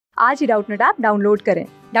आज ही Doubtnut app download करें।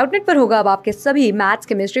 डाउटनट पर होगा अब आपके सभी मैथ्स,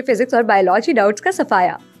 केमिस्ट्री, फिजिक्स और बायोलॉजी डाउट्स का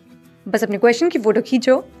सफाया। बस अपने क्वेश्चन की फोटो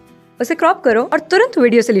खींचो, उसे क्रॉप करो और तुरंत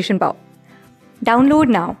वीडियो सोल्यूशन पाओ। Download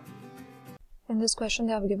now. In this question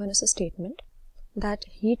they have given us a statement that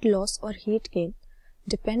heat loss or heat gain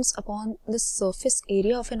depends upon the surface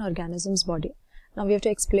area of an organism's body. Now we have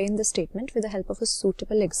to explain the statement with the help of a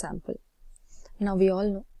suitable example. Now we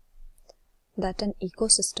all know that an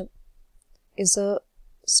ecosystem is a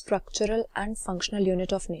structural and functional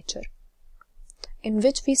unit of nature in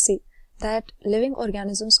which we see that living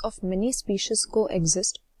organisms of many species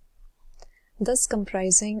coexist, thus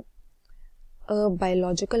comprising a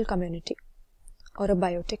biological community or a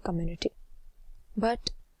biotic community.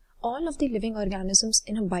 But all of the living organisms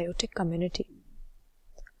in a biotic community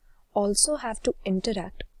also have to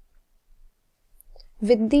interact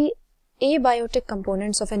with the abiotic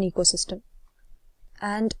components of an ecosystem,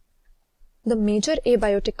 and the major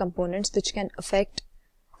abiotic components which can affect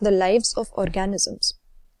the lives of organisms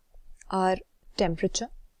are temperature,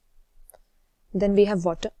 then we have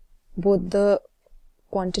water, both the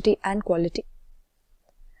quantity and quality,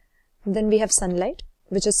 then we have sunlight,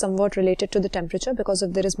 which is somewhat related to the temperature because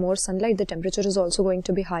if there is more sunlight the temperature is also going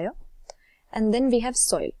to be higher, and then we have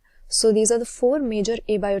soil. So these are the four major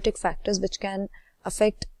abiotic factors which can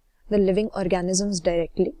affect the living organisms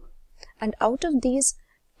directly, and out of these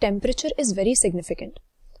temperature is very significant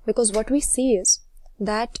because what we see is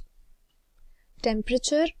that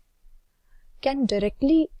temperature can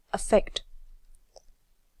directly affect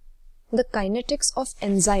the kinetics of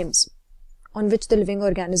enzymes on which the living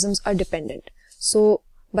organisms are dependent. So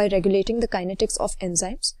by regulating the kinetics of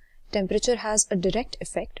enzymes, temperature has a direct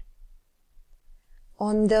effect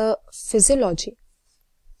on the physiology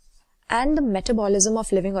and the metabolism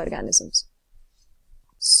of living organisms.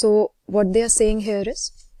 So what they are saying here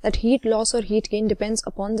is that heat loss or heat gain depends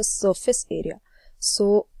upon the surface area.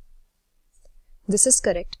 So this is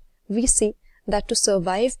correct. We see that to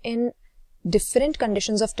survive in different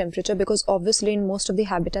conditions of temperature, because obviously in most of the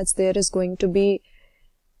habitats there is going to be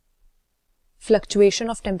fluctuation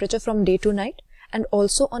of temperature from day to night and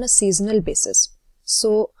also on a seasonal basis.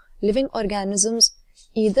 So living organisms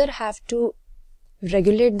either have to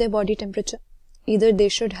regulate their body temperature, either they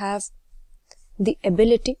should have the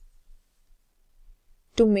ability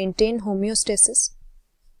to maintain homeostasis,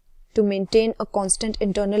 to maintain a constant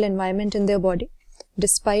internal environment in their body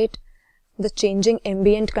despite the changing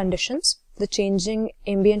ambient conditions, the changing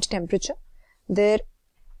ambient temperature. Their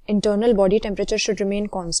internal body temperature should remain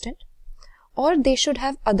constant, or they should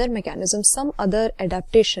have other mechanisms, some other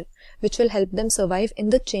adaptation which will help them survive in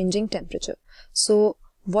the changing temperature. So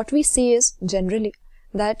what we see is generally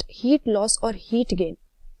that heat loss or heat gain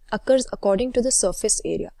occurs according to the surface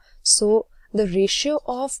area. So the ratio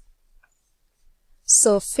of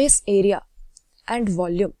surface area and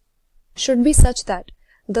volume should be such that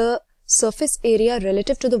the surface area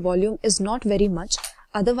relative to the volume is not very much,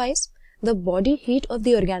 otherwise the body heat of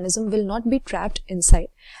the organism will not be trapped inside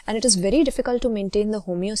and it is very difficult to maintain the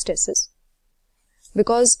homeostasis,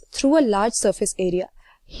 because through a large surface area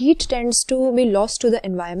heat tends to be lost to the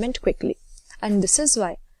environment quickly, and this is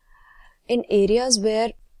why in areas where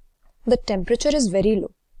the temperature is very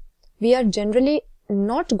low we are generally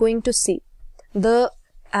not going to see the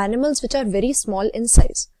animals which are very small in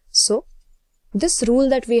size. So this rule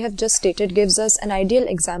that we have just stated gives us an ideal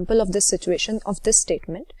example of this situation, of this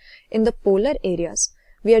statement. In the polar areas,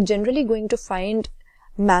 we are generally going to find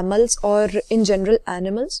mammals or in general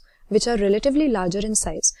animals which are relatively larger in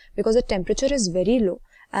size because the temperature is very low,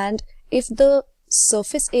 and if the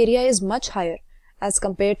surface area is much higher as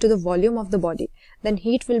compared to the volume of the body, then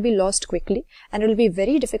heat will be lost quickly and it will be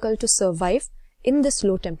very difficult to survive in this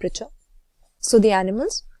low temperature. So the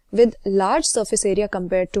animals with large surface area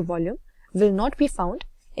compared to volume will not be found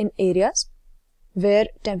in areas where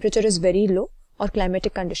temperature is very low or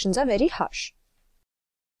climatic conditions are very harsh.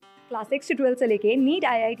 Class 6 से 12 से लेके NEET,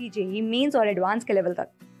 IIT, JEE mains और advance के level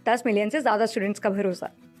तक 10 million से ज्यादा students का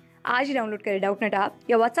भरोसा। आज ही डाउनलोड करें डाउटनट ऐप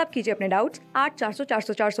या व्हाट्सएप कीजिए अपने डाउट्स 8400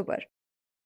 400 400 पर।